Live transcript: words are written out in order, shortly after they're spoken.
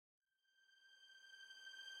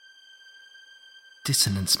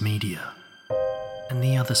Dissonance Media and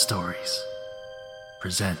the Other Stories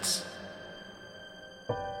presents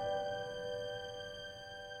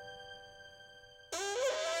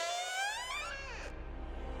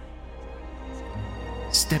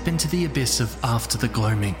Step into the abyss of After the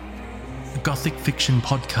Gloaming, a gothic fiction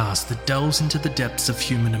podcast that delves into the depths of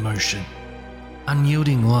human emotion.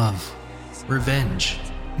 Unyielding love, revenge,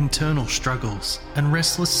 internal struggles, and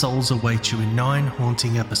restless souls await you in 9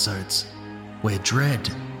 haunting episodes, where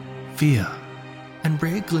dread, fear, and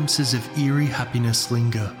rare glimpses of eerie happiness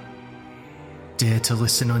linger. Dare to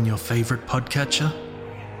listen on your favourite podcatcher?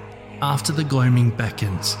 After the Gloaming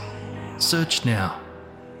beckons. Search now,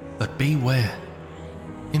 but beware.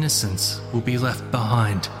 Innocence will be left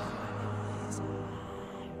behind.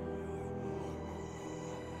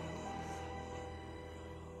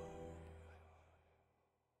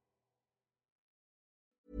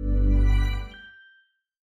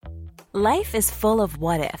 Life is full of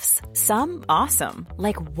what-ifs. Some awesome,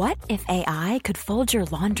 like what if AI could fold your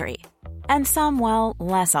laundry? And some, well,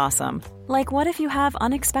 less awesome, like what if you have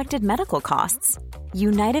unexpected medical costs?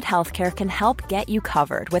 United Healthcare can help get you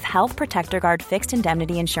covered with Health Protector Guard fixed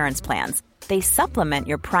indemnity insurance plans. They supplement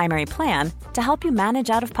your primary plan to help you manage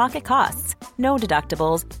out-of-pocket costs. No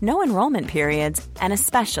deductibles, no enrollment periods, and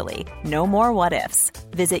especially no more what-ifs.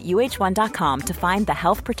 Visit uh1.com to find the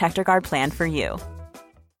Health Protector Guard plan for you.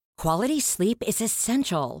 Quality sleep is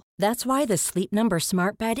essential. That's why the Sleep Number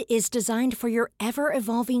Smart Bed is designed for your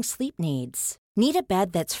ever-evolving sleep needs. Need a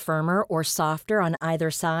bed that's firmer or softer on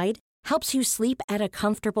either side? Helps you sleep at a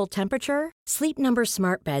comfortable temperature? Sleep Number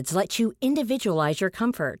Smart Beds let you individualize your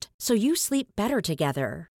comfort, so you sleep better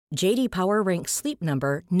together. J.D. Power ranks Sleep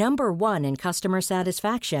Number number 1 in customer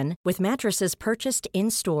satisfaction with mattresses purchased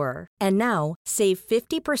in-store. And now, save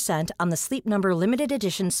 50% on the Sleep Number Limited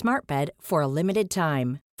Edition Smart Bed for a limited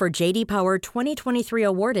time. For J.D. Power 2023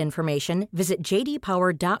 award information, visit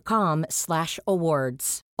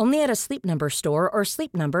jdpower.com/awards. Only at a Sleep Number store or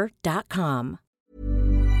sleepnumber.com.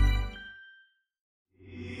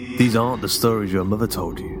 These aren't the stories your mother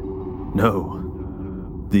told you.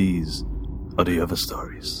 No, these are the other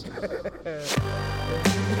stories.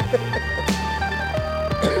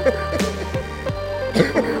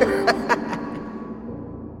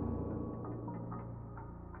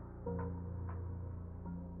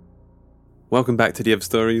 Welcome back to The Other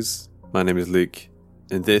Stories. My name is Luke,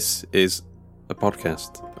 and this is a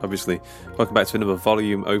podcast, obviously. Welcome back to another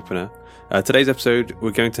volume opener. Today's episode,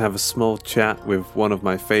 we're going to have a small chat with one of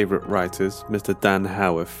my favourite writers, Mr. Dan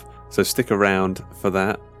Howarth. So stick around for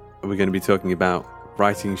that. We're going to be talking about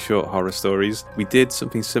writing short horror stories. We did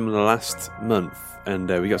something similar last month, and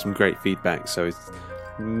we got some great feedback, so it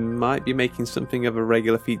might be making something of a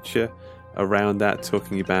regular feature around that,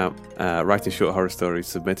 talking about writing short horror stories,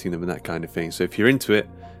 submitting them and that kind of thing. So if you're into it,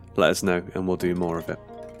 let us know and we'll do more of it.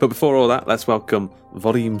 But before all that, let's welcome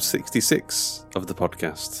volume 66 of the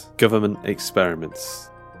podcast, Government Experiments.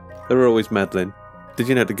 They're always meddling. Did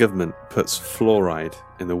you know the government puts fluoride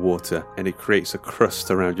in the water and it creates a crust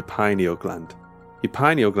around your pineal gland? Your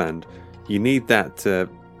pineal gland, you need that to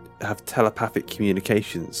have telepathic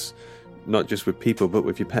communications, not just with people but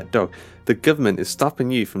with your pet dog. The government is stopping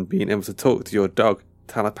you from being able to talk to your dog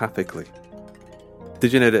telepathically.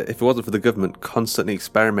 Did you know that if it wasn't for the government constantly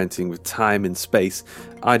experimenting with time and space,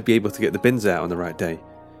 I'd be able to get the bins out on the right day?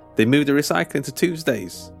 They moved the recycling to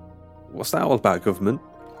Tuesdays. What's that all about, government?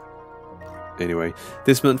 Anyway,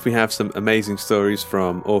 this month we have some amazing stories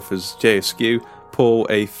from authors Jay Askew, Paul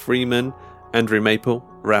A. Freeman, Andrew Maple,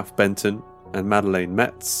 Ralph Benton, and Madeleine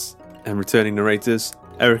Metz. And returning narrators,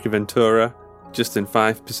 Erica Ventura, Justin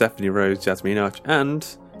Fife, Persephone Rose, Jasmine Arch,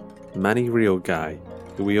 and Manny Real Guy,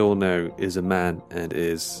 who we all know is a man and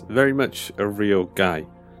is very much a real guy.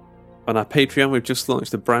 On our Patreon, we've just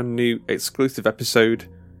launched a brand new exclusive episode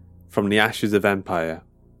from the Ashes of Empire.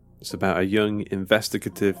 It's about a young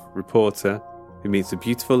investigative reporter who meets a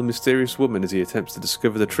beautiful and mysterious woman as he attempts to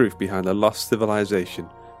discover the truth behind the lost civilization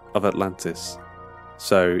of Atlantis.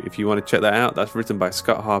 So if you want to check that out, that's written by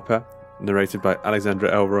Scott Harper, narrated by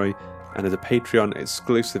Alexandra Elroy, and is a Patreon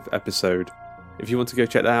exclusive episode. If you want to go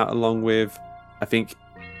check that out along with, I think,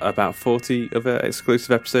 about 40 other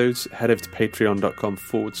exclusive episodes, head over to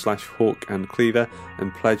patreon.com/Hawk and Cleaver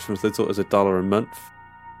and pledge from as little as $1 a month.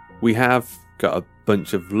 We have got a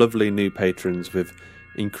bunch of lovely new patrons with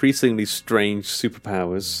increasingly strange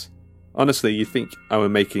superpowers. Honestly, you'd think I were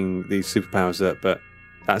making these superpowers up, but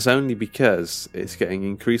that's only because it's getting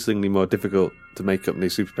increasingly more difficult to make up new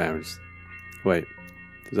superpowers. Wait,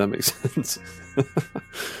 does that make sense?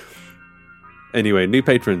 Anyway, new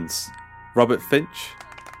patrons. Robert Finch,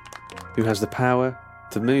 who has the power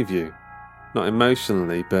to move you. not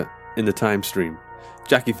emotionally, but in the time stream.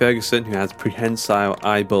 Jackie Ferguson, who has prehensile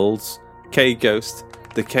eyeballs. K-Ghost.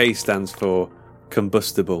 The K stands for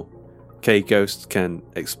combustible. K-Ghost can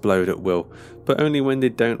explode at will, but only when they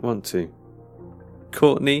don't want to.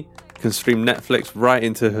 Courtney can stream Netflix right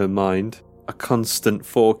into her mind. A constant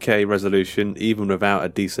 4K resolution, even without a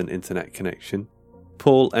decent internet connection.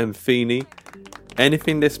 Paul M. Feeney.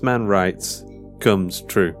 Anything this man writes comes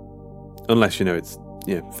true. Unless you know it's,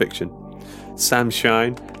 fiction. Sam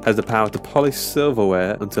Shine has the power to polish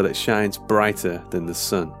silverware until it shines brighter than the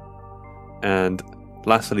sun. And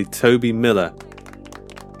lastly, Toby Miller.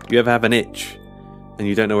 You ever have an itch and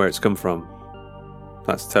you don't know where it's come from?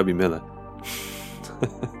 That's Toby Miller.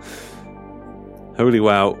 Holy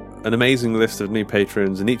wow. An amazing list of new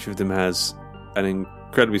patrons, and each of them has an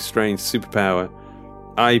incredibly strange superpower.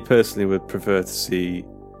 I personally would prefer to see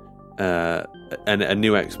a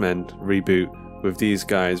new X-Men reboot with these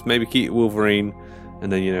guys. Maybe keep Wolverine,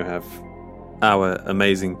 and then have our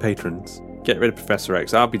amazing patrons. Get rid of Professor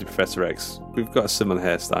X. I'll be the Professor X. We've got a similar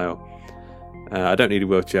hairstyle. I don't need a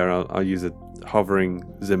wheelchair. I'll use a hovering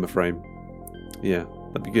Zimmer frame. Yeah,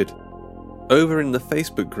 that'd be good. Over in the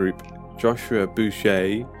Facebook group, Joshua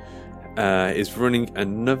Boucher is running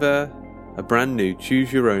a brand new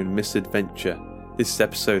Choose Your Own Misadventure. This is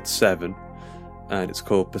episode 7, and it's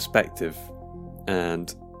called Perspective.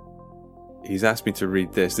 And he's asked me to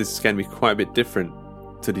read this. This is going to be quite a bit different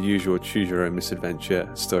to the usual Choose Your Own Misadventure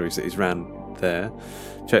stories that he's ran there.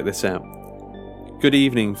 Check this out. Good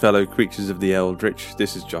evening, fellow creatures of the Eldritch.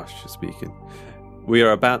 This is Josh speaking. We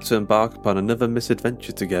are about to embark upon another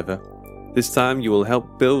misadventure together. This time you will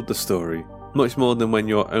help build the story, much more than when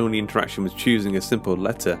your only interaction was choosing a simple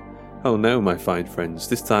letter. Oh no, my fine friends,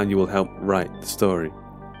 this time you will help write the story.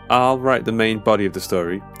 I'll write the main body of the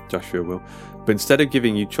story, Joshua will, but instead of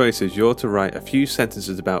giving you choices, you're to write a few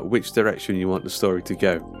sentences about which direction you want the story to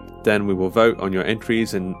go. Then we will vote on your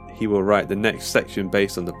entries, and he will write the next section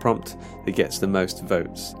based on the prompt that gets the most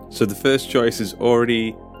votes. So the first choice is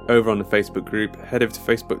already over on the Facebook group. Head over to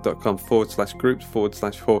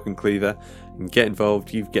facebook.com/groups/Hawk and Cleaver and get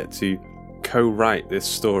involved. You get to co-write this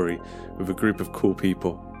story with a group of cool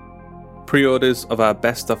people. Pre-orders of our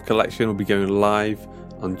best of collection will be going live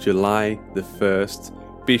on July the 1st.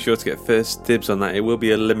 Be sure to get first dibs on that. It will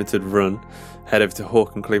be a limited run. Head over to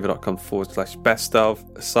hawkandcleaver.com/best-of,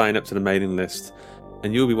 sign up to the mailing list,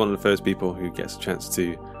 and you'll be one of the first people who gets a chance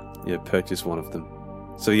to purchase one of them.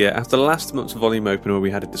 So after last month's volume opener,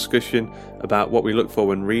 we had a discussion about what we look for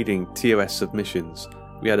when reading TOS submissions.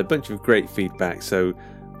 We had a bunch of great feedback, so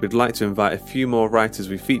we'd like to invite a few more writers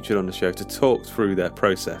we featured on the show to talk through their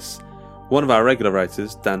process. One of our regular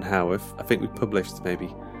writers, Dan Howarth, I think we published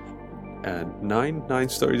maybe nine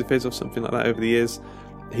stories of his or something like that over the years.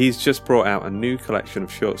 He's just brought out a new collection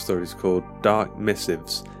of short stories called Dark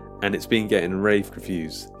Missives, and it's been getting rave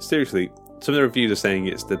reviews. Seriously, some of the reviews are saying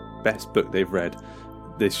it's the best book they've read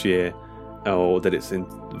this year, or that it's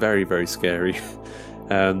very, very scary.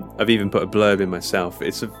 I've even put a blurb in myself.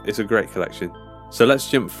 It's a great collection. So let's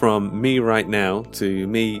jump from me right now to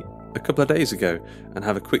me a couple of days ago and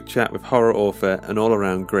have a quick chat with horror author and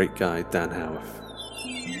all-around great guy Dan Howarth.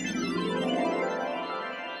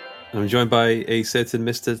 I'm joined by a certain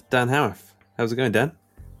Mr. Dan Howarth. How's it going, Dan?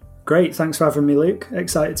 Great, thanks for having me, Luke.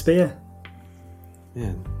 Excited to be here.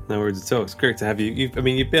 Yeah, no worries at all. It's great to have you.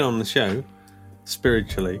 You've been on the show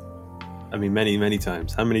spiritually. Many, many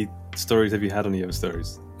times. How many stories have you had on the other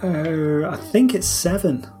stories? I think it's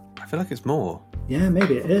 7. I feel like it's more. Yeah,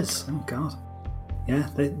 maybe it is. Oh, God. Yeah,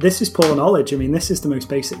 this is poor knowledge. This is the most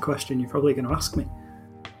basic question you're probably going to ask me.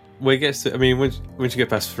 Well, it gets to, once you get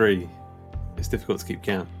past 3, it's difficult to keep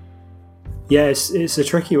count. Yeah, it's a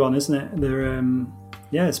tricky one, isn't it?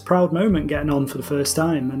 It's a proud moment getting on for the first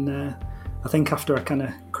time, and I think after I kind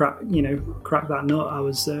of cracked that nut, I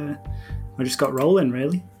just got rolling,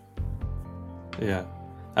 really. Yeah,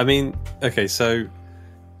 okay, so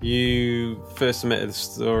you first submitted a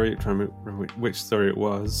story. I'm trying to remember which story it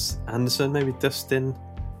was. Anderson, maybe Dustin.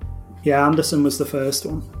 Yeah, Anderson was the first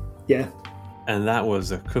one. Yeah, and that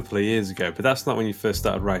was a couple of years ago. But that's not when you first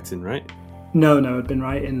started writing, right? No, I'd been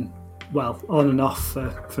writing, on and off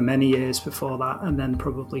for many years before that, and then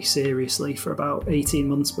probably seriously for about 18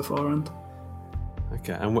 months beforehand.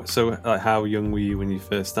 Okay, and how young were you when you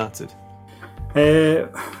first started?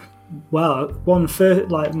 My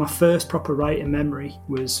first proper writing memory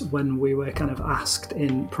was when we were kind of asked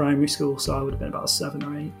in primary school, so I would have been about 7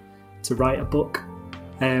 or 8, to write a book.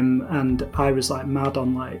 And I was mad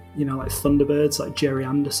on Thunderbirds, Jerry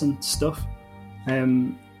Anderson stuff.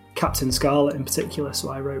 Captain Scarlet in particular, so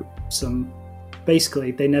I wrote some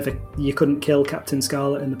basically you couldn't kill Captain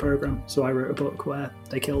Scarlet in the programme, so I wrote a book where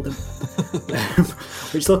they killed him.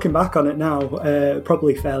 Which, looking back on it now,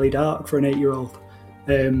 probably fairly dark for an 8-year-old.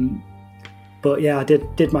 But yeah, I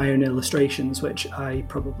did my own illustrations, which I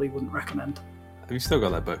probably wouldn't recommend. Have you still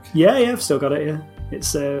got that book? Yeah, I've still got it. Yeah,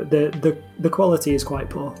 it's the quality is quite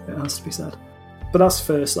poor. It has to be said. But that's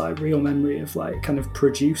first like real memory of like kind of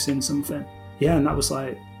producing something. Yeah, and that was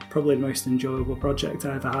like probably the most enjoyable project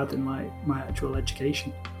I ever had in like my actual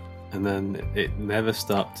education. And then it never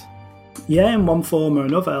stopped. Yeah, in one form or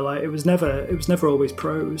another. Like it was never always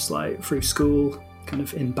prose. Like through school, kind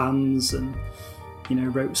of in bands and, you know,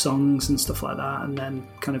 wrote songs and stuff like that. And then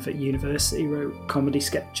kind of at university wrote comedy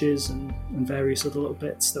sketches and various other little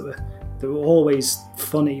bits that were always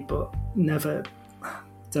funny, but never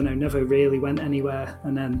really went anywhere.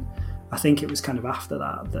 And then I think it was kind of after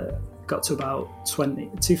that got to about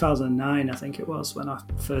 2009, I think it was, when I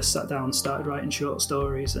first sat down and started writing short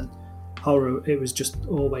stories and horror. It was just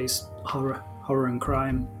always horror and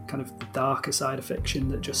crime, kind of the darker side of fiction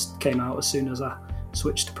that just came out as soon as I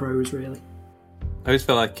switched to prose, really. I always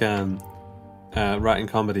feel like writing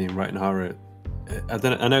comedy and writing horror,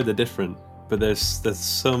 I know they're different, but there's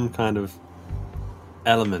some kind of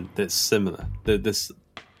element that's similar.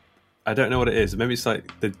 I don't know what it is. Maybe it's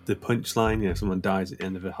like the punchline. You know, someone dies at the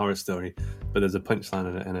end of a horror story, but there's a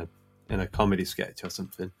punchline in a comedy sketch or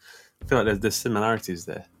something. I feel like there's similarities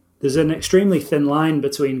there. There's an extremely thin line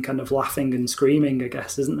between kind of laughing and screaming, I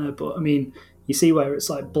guess, isn't there? But I mean, you see where it's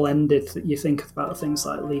like blended. That you think about things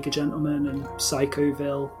like League of Gentlemen and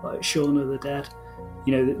Psychoville, like Shaun of the Dead.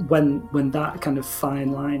 You know, when that kind of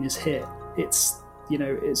fine line is hit, it's, you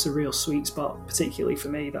know, it's a real sweet spot. Particularly for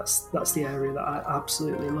me, that's the area that I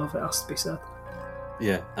absolutely love. It has to be said.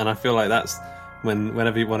 Yeah, and I feel like that's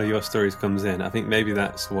whenever one of your stories comes in, I think maybe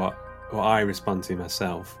that's what I respond to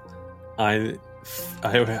myself. I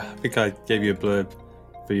think I gave you a blurb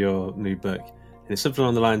for your new book, and it's something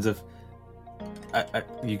along the lines of,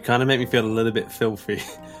 you kind of make me feel a little bit filthy.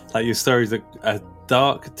 Like your stories are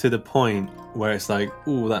dark to the point where it's like,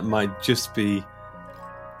 ooh, that might just be,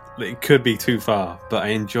 it could be too far, but I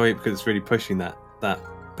enjoy it because it's really pushing that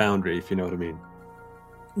boundary, if you know what I mean.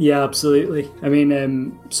 Yeah, absolutely. I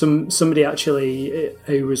mean, somebody actually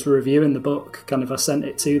who was reviewing the book, kind of, I sent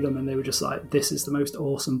it to them and they were just like, this is the most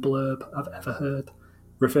awesome blurb I've ever heard,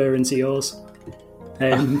 referring to yours.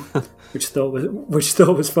 Which I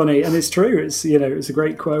thought was funny, and it's true. It's, you know, it's a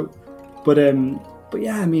great quote. But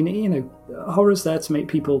yeah, I mean, you know, horror's there to make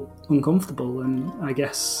people uncomfortable, and I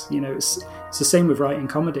guess, you know, it's the same with writing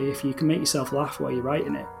comedy. If you can make yourself laugh while you're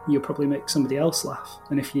writing it, you'll probably make somebody else laugh.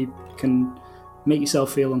 And if you can make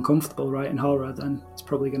yourself feel uncomfortable writing horror, then it's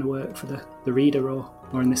probably going to work for the reader, or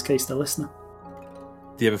in this case, the listener.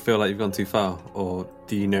 Do you ever feel like you've gone too far, or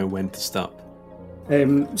do you know when to stop?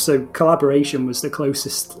 So collaboration was the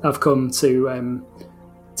closest I've come to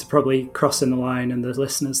probably crossing the line, and the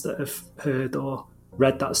listeners that have heard or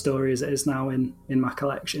read that story as it is now in my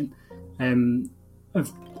collection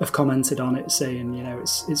have commented on it, saying, you know,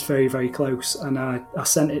 it's very, very close. And I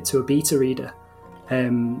sent it to a beta reader,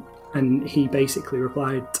 and he basically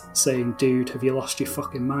replied saying, dude, have you lost your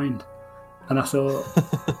fucking mind? And I thought,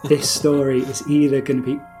 this story is either going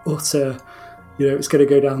to be utter, you know, it's going to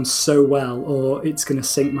go down so well, or it's going to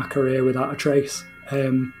sink my career without a trace.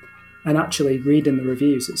 And actually, reading the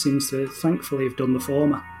reviews, it seems to thankfully have done the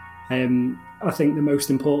former. I think the most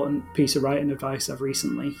important piece of writing advice I've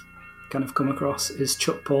recently kind of come across is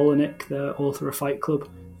Chuck Palahniuk, the author of Fight Club,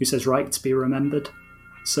 who says, "Right to be remembered."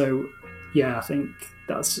 So, yeah, I think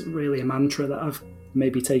that's really a mantra that I've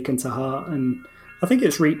maybe taken to heart, and I think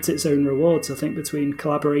it's reaped its own rewards. I think between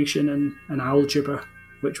collaboration and algebra,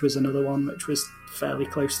 which was another one which was fairly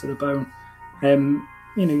close to the bone.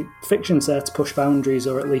 You know, fiction's there to push boundaries,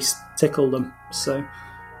 or at least tickle them. So,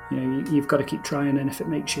 you know, you've got to keep trying, and if it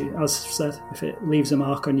makes you, as I've said, if it leaves a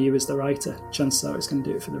mark on you as the writer, chances are it's going to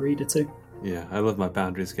do it for the reader too. Yeah, I love my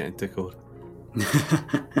boundaries getting tickled.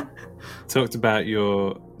 Talked about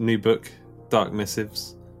your new book, Dark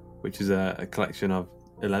Missives, which is a collection of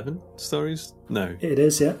 11 stories? No. It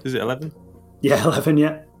is, yeah. Is it 11? Yeah, 11, yeah.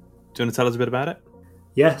 Do you want to tell us a bit about it?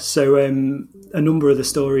 Yeah, so a number of the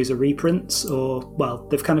stories are reprints, or, well,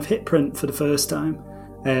 they've kind of hit print for the first time,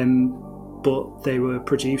 but they were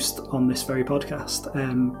produced on this very podcast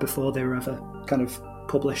before they were ever kind of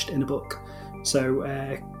published in a book. So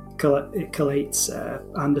it collates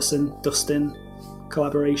Anderson, Dustin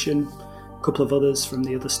collaboration, a couple of others from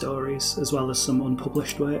the other stories, as well as some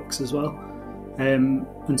unpublished works as well. And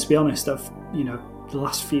to be honest, the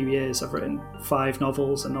last few years I've written 5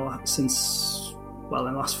 novels, and in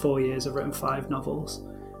the last 4 years I've written 5 novels.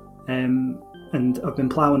 And and I've been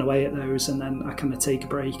ploughing away at those, and then I kind of take a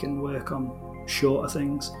break and work on shorter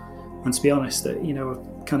things. And to be honest,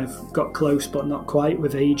 I've kind of got close but not quite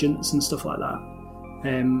with agents and stuff like that.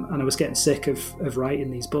 And I was getting sick of writing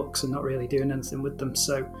these books and not really doing anything with them.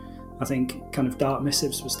 So I think kind of Dark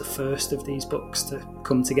Missives was the first of these books to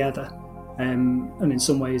come together. And in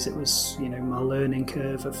some ways it was, my learning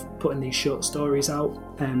curve of putting these short stories out,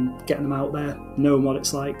 getting them out there, knowing what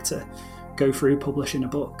it's like to go through publishing a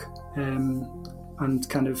book, and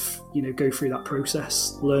kind of, go through that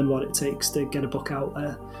process, learn what it takes to get a book out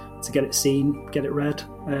there, to get it seen, get it read,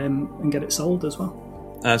 and get it sold as well.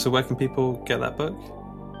 So where can people get that book?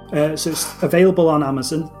 So it's available on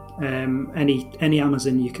Amazon. Any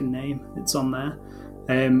Amazon you can name, it's on there.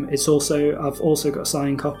 I've also got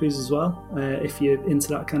signed copies as well, if you're into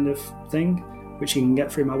that kind of thing, which you can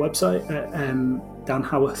get through my website at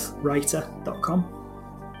danhowarthwriter.com.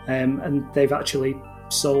 And they've actually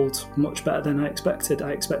sold much better than I expected.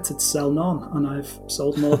 I expected to sell none, and I've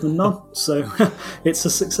sold more than none. So it's a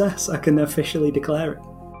success. I can officially declare it.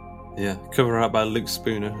 Yeah, cover art by Luke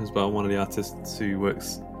Spooner as well, one of the artists who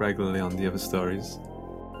works regularly on the other stories.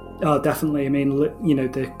 Oh, definitely. I mean,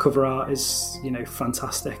 the cover art is,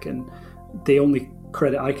 fantastic, and the only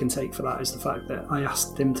credit I can take for that is the fact that I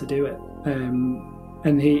asked him to do it,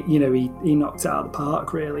 and he knocked it out of the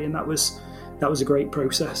park, really, and that was a great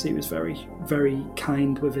process. He was very, very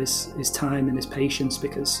kind with his time and his patience,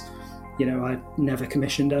 because, I'd never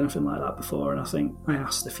commissioned anything like that before, and I think I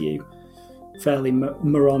asked a few fairly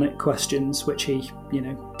moronic questions, which he,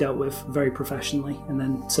 dealt with very professionally, and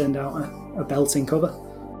then turned out a belting cover.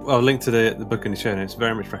 Well, I'll link to the book in the show notes.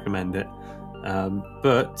 Very much recommend it.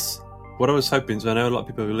 But what I was hoping is, I know a lot of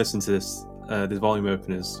people who listen to this volume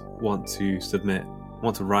openers want to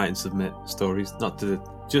write and submit stories, not to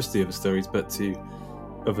just the other stories, but to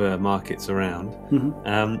other markets around.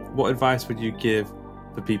 Mm-hmm. What advice would you give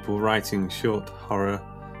for people writing short horror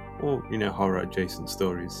or horror adjacent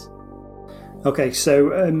stories? Okay, so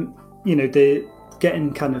the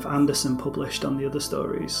getting kind of Anderson published on the other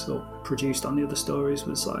stories, or produced on the other stories,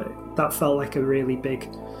 was that felt like a really big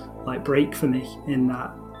break for me, in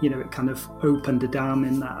that it kind of opened a dam,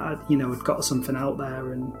 in that I'd got something out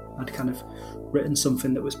there, and I'd kind of written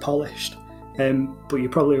something that was polished. But you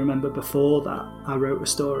probably remember before that I wrote a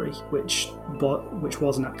story which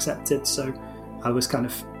wasn't accepted, so I was kind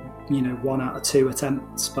of 1 out of 2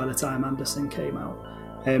 attempts by the time Anderson came out.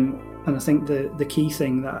 And I think the key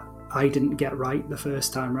thing that I didn't get right the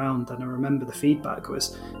first time round, and I remember the feedback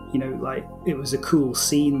was, it was a cool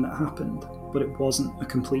scene that happened, but it wasn't a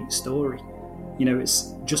complete story.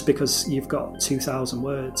 It's just because you've got 2,000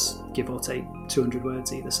 words, give or take 200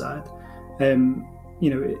 words either side,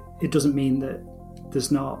 it doesn't mean that there's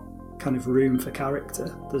not kind of room for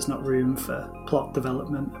character, there's not room for plot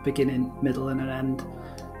development, a beginning, middle and an end.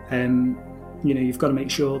 You've got to make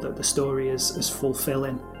sure that the story is as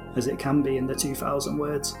fulfilling as it can be in the 2,000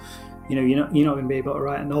 words. You're not going to be able to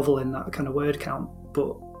write a novel in that kind of word count,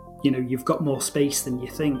 but you've got more space than you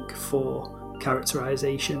think for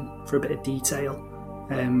characterization, for a bit of detail,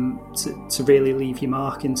 to really leave your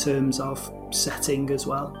mark in terms of setting as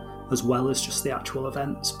well as just the actual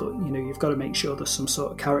events. But you've got to make sure there's some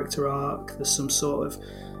sort of character arc, there's some sort of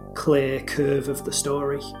clear curve of the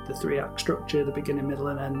story, the 3-act structure, the beginning, middle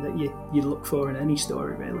and end, that you look for in any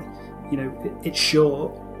story, really. It's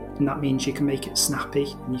short, and that means you can make it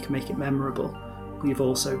snappy and you can make it memorable, but you've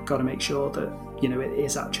also got to make sure that it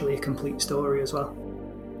is actually a complete story as well.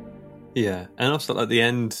 Yeah, and also at the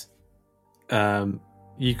end,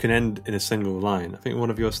 you can end in a single line. I think one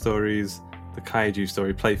of your stories, the kaiju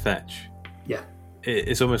story, Play Fetch, yeah,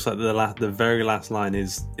 it's almost like the very last line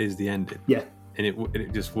is the ending. Yeah, and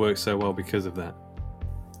it just works so well because of that.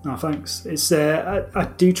 Oh, thanks. It's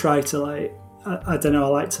I do try to I don't know, I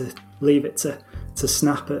like to leave it to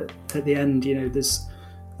snap at the end.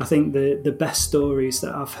 I think the best stories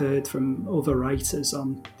that I've heard from other writers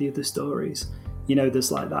on the other stories, there's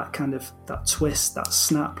that kind of that twist, that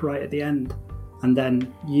snap right at the end, and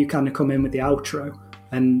then you kind of come in with the outro.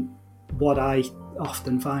 And what I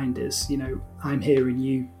often find is, I'm hearing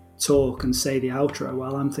you talk and say the outro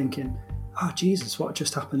while I'm thinking, oh Jesus, what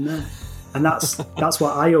just happened there? And that's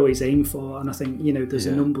what I always aim for. And I think there's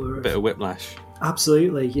a number of a bit of whiplash.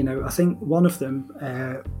 Absolutely. I think one of them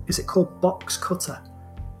is it called Box Cutter,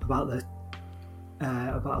 about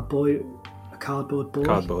a boy, a cardboard boy.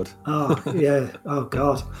 Cardboard. Oh yeah. Oh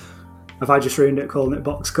God. Have I just ruined it calling it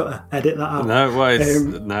Box Cutter? Edit that out. No, no, I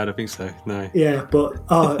don't think so. No. Yeah, but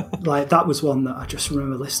that was one that I just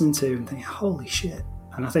remember listening to and thinking, holy shit.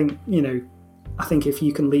 And I think if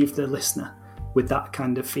you can leave the listener with that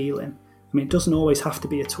kind of feeling, I mean, it doesn't always have to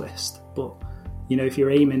be a twist, but if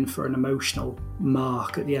you're aiming for an emotional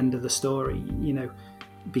mark at the end of the story,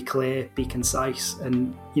 be clear, be concise,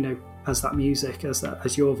 and as that music,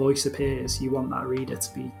 as your voice appears, you want that reader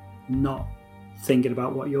to be not thinking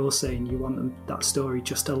about what you're saying. You want that story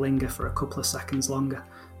just to linger for a couple of seconds longer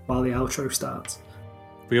while the outro starts.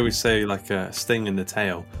 We always say like a sting in the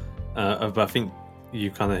tail, but I think you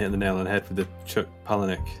kind of hit the nail on the head with the Chuck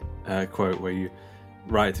Palahniuk quote where you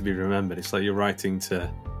write to be remembered. It's like you're writing to,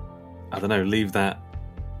 I don't know, leave that,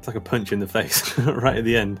 it's like a punch in the face right at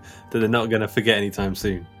the end that they're not going to forget anytime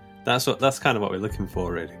soon. That's kind of what we're looking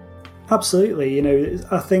for, really. Absolutely.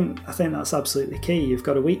 I think that's absolutely key. You've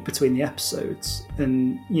got a week between the episodes,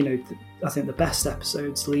 and I think the best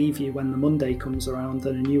episodes leave you when the Monday comes around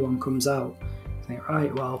and a new one comes out. I think,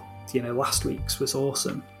 right, well, last week's was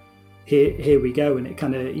awesome. Here we go, and it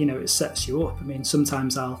kind of it sets you up. I mean,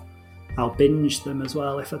 sometimes I'll binge them as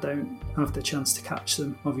well if I don't have the chance to catch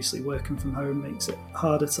them. Obviously, working from home makes it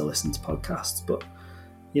harder to listen to podcasts, but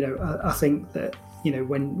I think that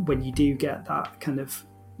when you do get that kind of,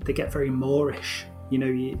 they get very Moorish.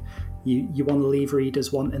 You want to leave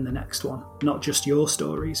readers wanting the next one, not just your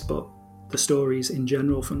stories, but the stories in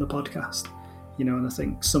general from the podcast. And I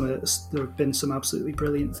think there have been some absolutely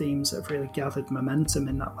brilliant themes that have really gathered momentum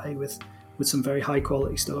in that way with some very high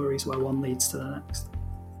quality stories where one leads to the next.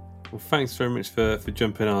 Well, thanks very much for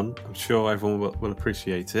jumping on. I'm sure everyone will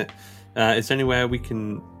appreciate it. Is there anywhere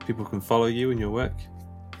people can follow you and your work?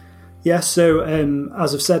 Yeah, so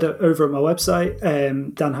as I've said over at my website,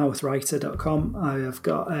 danhowarthwriter.com, I have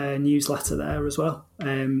got a newsletter there as well.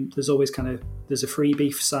 There's always there's a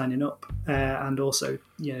freebie for signing up, and also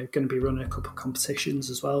going to be running a couple of competitions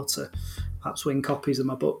as well to perhaps win copies of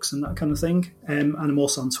my books and that kind of thing. And I'm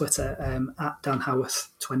also on Twitter at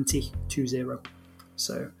danhowarth2020.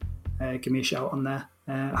 So give me a shout on there.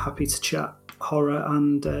 Happy to chat horror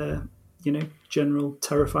and general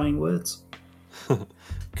terrifying words.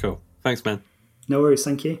 Cool. Thanks, man. No worries.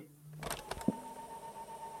 Thank you.